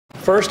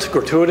First,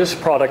 gratuitous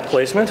product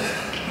placement.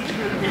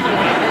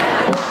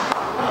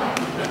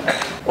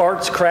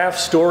 Arts,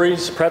 crafts,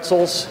 stories,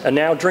 pretzels, and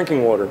now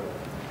drinking water.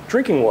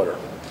 Drinking water,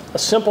 a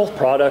simple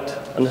product,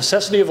 a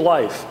necessity of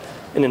life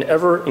in an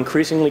ever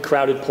increasingly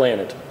crowded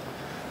planet.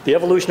 The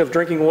evolution of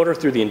drinking water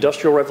through the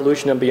Industrial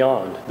Revolution and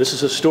beyond. This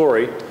is a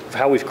story of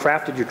how we've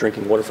crafted your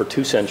drinking water for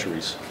 2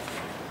 centuries.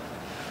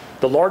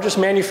 The largest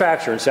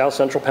manufacturer in South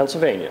Central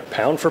Pennsylvania,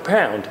 pound for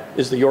pound,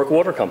 is the York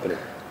Water Company.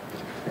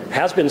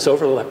 Has been so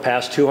for the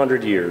past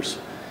 200 years.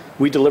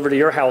 We deliver to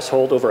your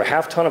household over a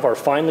half ton of our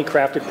finely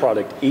crafted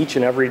product each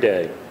and every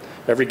day.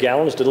 Every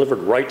gallon is delivered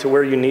right to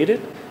where you need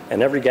it,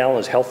 and every gallon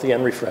is healthy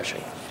and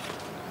refreshing.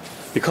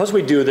 Because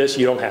we do this,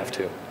 you don't have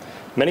to.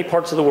 Many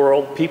parts of the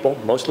world, people,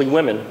 mostly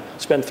women,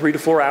 spend 3 to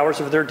 4 hours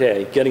of their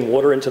day getting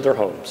water into their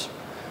homes.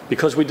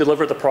 Because we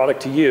deliver the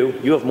product to you,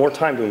 you have more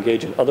time to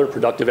engage in other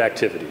productive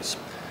activities.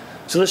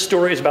 So this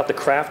story is about the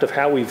craft of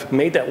how we've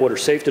made that water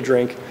safe to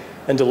drink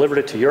and delivered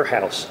it to your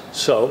house,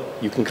 so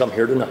you can come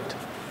here tonight.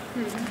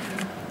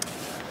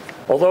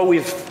 Although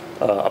we've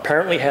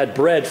apparently had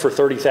bread for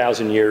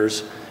 30,000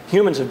 years,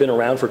 humans have been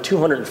around for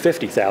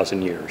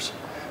 250,000 years.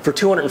 For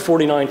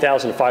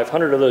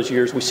 249,500 of those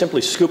years, we simply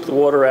scooped the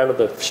water out of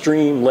the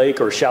stream, lake,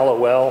 or shallow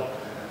well.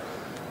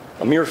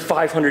 A mere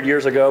 500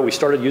 years ago, we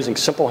started using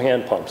simple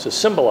hand pumps, as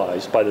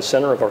symbolized by the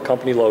center of our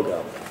company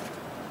logo.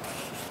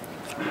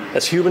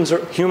 As humans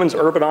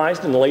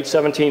urbanized in the late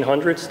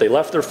 1700s, they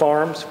left their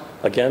farms,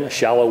 again, a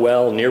shallow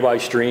well, a nearby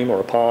stream, or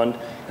a pond,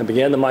 and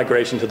began the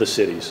migration to the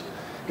cities.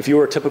 If you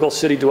were a typical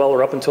city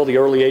dweller up until the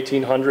early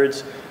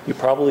 1800s, you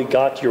probably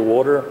got your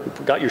water,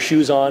 got your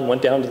shoes on,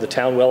 went down to the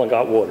town well and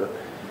got water.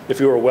 If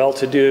you were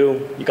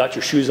well-to-do, you got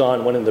your shoes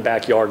on, went in the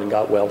backyard and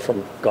got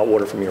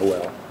water from your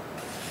well.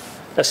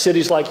 As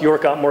cities like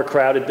York got more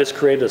crowded, this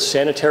created a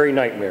sanitary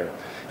nightmare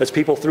as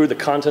people threw the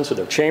contents of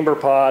their chamber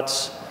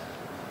pots,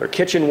 their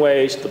kitchen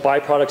waste, the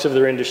byproducts of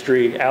their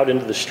industry out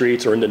into the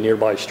streets or into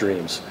nearby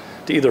streams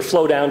to either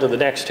flow down to the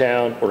next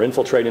town or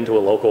infiltrate into a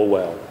local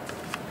well.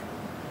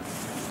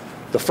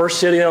 The first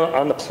city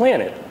on the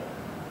planet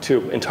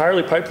to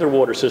entirely pipe their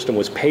water system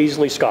was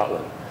Paisley,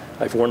 Scotland.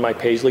 I've worn my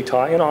Paisley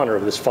tie in honor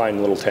of this fine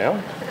little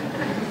town.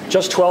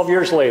 Just 12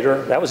 years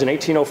later, that was in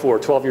 1804,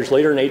 12 years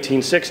later in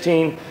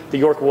 1816, the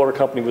York Water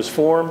Company was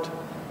formed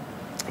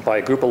by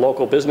a group of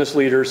local business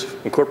leaders,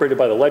 incorporated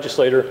by the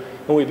legislature,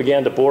 and we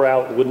began to bore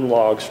out wooden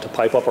logs to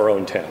pipe up our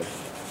own town.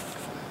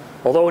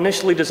 Although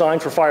initially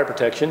designed for fire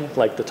protection,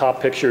 like the top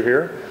picture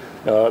here,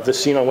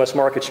 this scene on West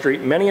Market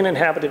Street, many an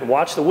inhabitant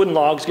watched the wooden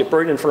logs get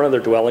buried in front of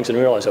their dwellings and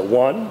realized that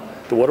 1,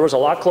 the water was a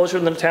lot closer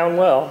than the town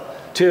well,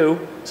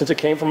 2, since it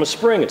came from a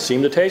spring, it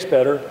seemed to taste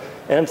better,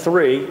 and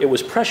 3, it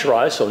was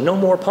pressurized, so no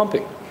more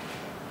pumping.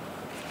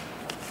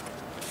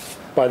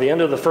 By the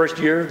end of the first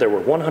year, there were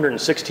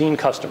 116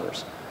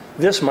 customers.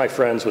 This, my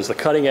friends, was the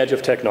cutting edge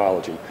of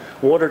technology.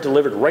 Water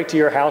delivered right to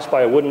your house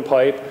by a wooden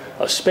pipe,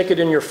 a spigot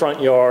in your front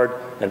yard,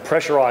 and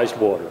pressurized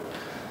water.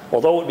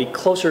 Although it would be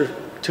closer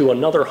to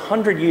another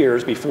 100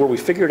 years before we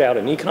figured out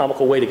an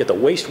economical way to get the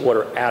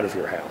wastewater out of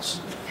your house.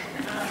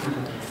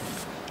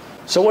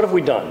 So what have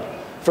we done?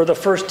 For the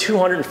first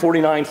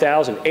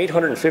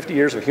 249,850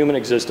 years of human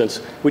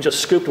existence, we just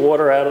scooped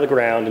water out of the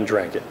ground and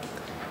drank it.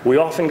 We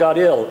often got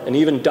ill and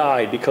even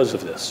died because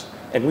of this,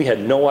 and we had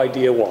no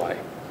idea why.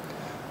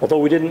 Although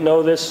we didn't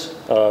know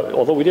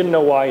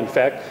why, in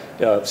fact,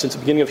 since the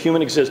beginning of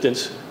human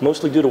existence,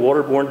 mostly due to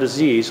waterborne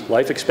disease,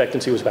 life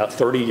expectancy was about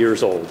 30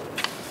 years old.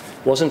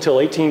 It wasn't until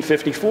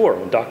 1854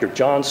 when Dr.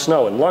 John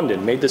Snow in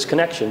London made this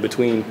connection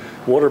between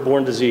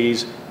waterborne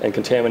disease and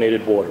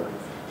contaminated water.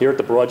 Here at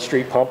the Broad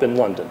Street pump in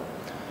London,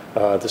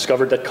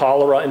 discovered that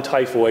cholera and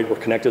typhoid were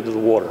connected to the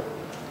water.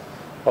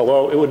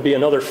 Although it would be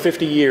another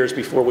 50 years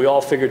before we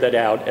all figured that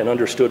out and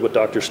understood what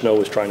Dr. Snow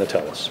was trying to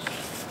tell us.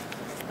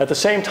 At the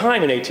same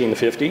time in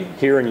 1850,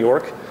 here in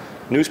York,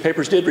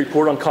 newspapers did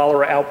report on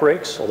cholera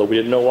outbreaks, although we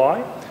didn't know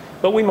why,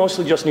 but we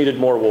mostly just needed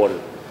more water.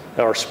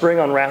 Our spring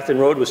on Rathdon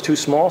Road was too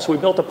small, so we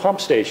built a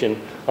pump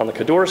station on the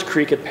Cadorus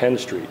Creek at Penn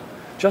Street,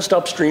 just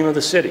upstream of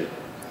the city.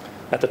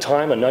 At the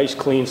time, a nice,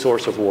 clean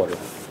source of water.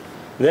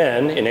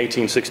 Then, in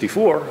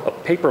 1864, a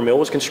paper mill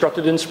was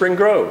constructed in Spring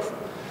Grove.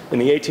 In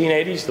the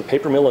 1880s, the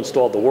paper mill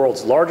installed the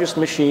world's largest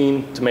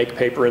machine to make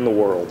paper in the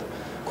world.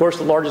 Of course,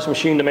 the largest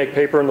machine to make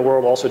paper in the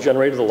world also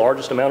generated the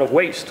largest amount of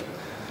waste.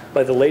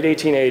 By the late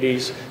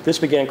 1880s, this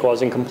began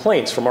causing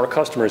complaints from our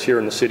customers here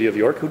in the city of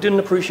York who didn't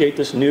appreciate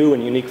this new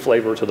and unique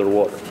flavor to their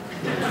water.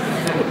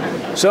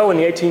 So in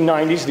the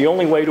 1890s, the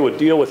only way to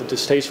deal with the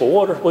distasteful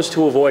water was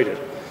to avoid it.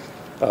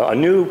 A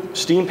new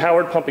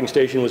steam-powered pumping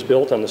station was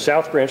built on the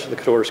south branch of the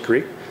Cadorus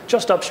Creek,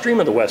 just upstream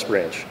of the west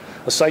branch.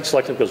 A site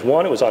selected because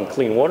 1, it was on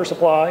clean water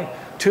supply,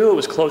 2, it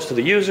was close to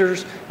the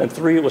users, and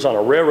 3, it was on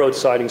a railroad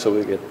siding so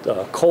we could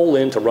get coal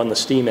in to run the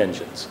steam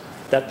engines.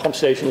 That pump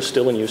station is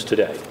still in use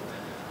today.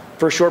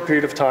 For a short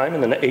period of time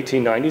in the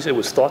 1890s, it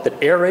was thought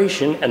that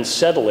aeration and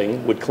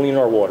settling would clean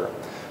our water.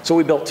 So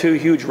we built 2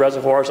 huge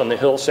reservoirs on the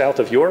hill south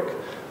of York,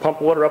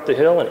 pumped water up the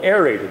hill, and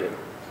aerated it.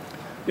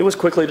 It was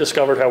quickly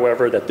discovered,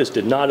 however, that this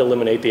did not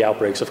eliminate the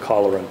outbreaks of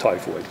cholera and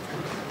typhoid.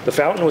 The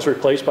fountain was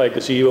replaced by a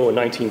gazebo in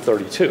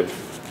 1932.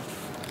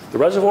 The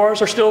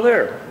reservoirs are still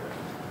there.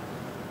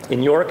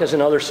 In York, as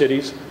in other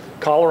cities,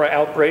 cholera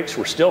outbreaks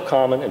were still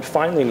common, and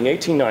finally in the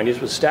 1890s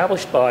it was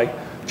established by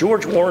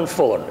George Warren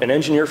Fuller, an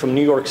engineer from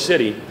New York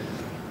City,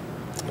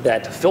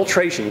 that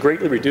filtration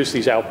greatly reduced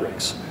these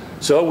outbreaks.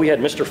 So we had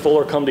Mr.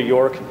 Fuller come to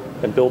York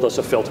and build us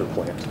a filter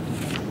plant.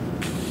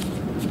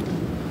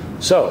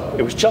 So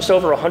it was just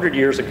over 100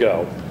 years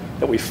ago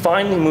that we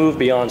finally moved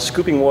beyond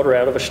scooping water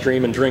out of a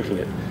stream and drinking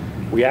it.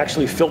 We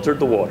actually filtered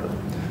the water.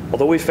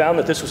 Although we found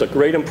that this was a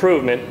great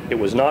improvement, it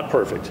was not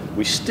perfect.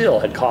 We still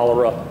had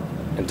cholera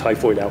and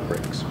typhoid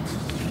outbreaks.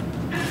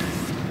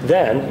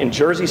 Then, in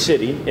Jersey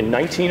City in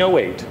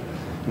 1908,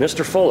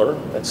 Mr. Fuller,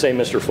 that same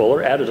Mr.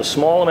 Fuller, added a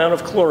small amount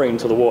of chlorine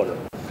to the water.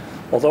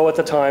 Although at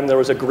the time there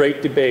was a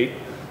great debate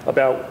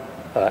about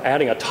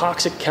adding a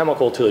toxic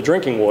chemical to the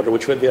drinking water,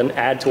 which would then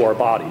add to our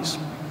bodies.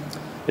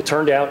 It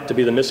turned out to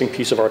be the missing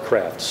piece of our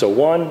craft. So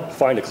 1,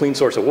 find a clean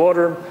source of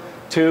water.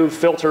 2,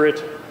 filter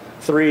it.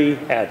 3,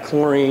 add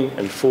chlorine.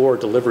 And 4,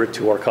 deliver it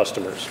to our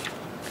customers.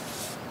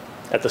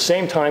 At the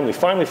same time, we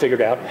finally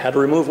figured out how to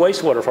remove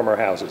wastewater from our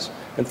houses,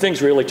 and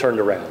things really turned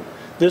around.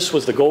 This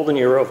was the golden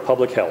era of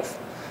public health.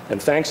 And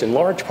thanks in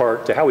large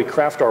part to how we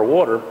craft our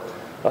water,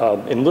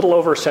 in little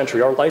over a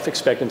century, our life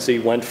expectancy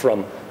went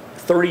from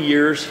 30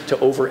 years to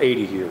over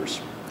 80 years.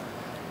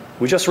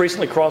 We just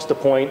recently crossed the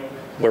point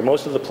where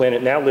most of the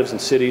planet now lives in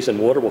cities, and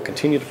water will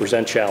continue to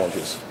present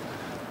challenges.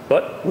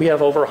 But we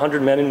have over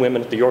 100 men and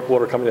women at the York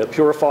Water Company that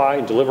purify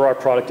and deliver our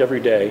product every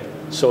day.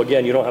 So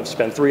again, you don't have to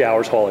spend 3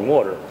 hours hauling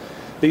water.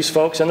 These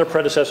folks and their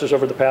predecessors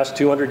over the past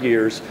 200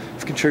 years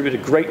have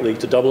contributed greatly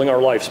to doubling our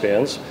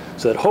lifespans,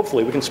 so that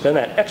hopefully we can spend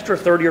that extra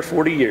 30 or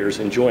 40 years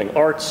enjoying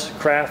arts,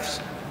 crafts,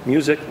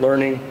 music,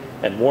 learning,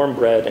 and warm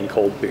bread and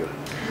cold beer.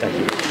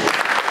 Thank you.